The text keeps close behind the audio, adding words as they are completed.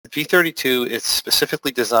V32 is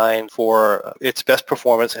specifically designed for its best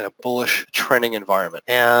performance in a bullish trending environment.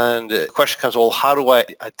 And the question comes, well, how do I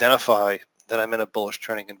identify that I'm in a bullish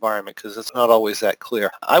trending environment, because it's not always that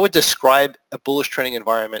clear. I would describe a bullish trending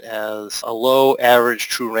environment as a low average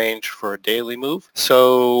true range for a daily move.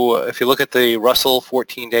 So if you look at the Russell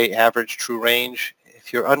 14-day average true range,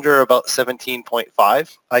 if you're under about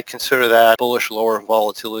 17.5, I consider that bullish lower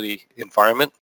volatility environment.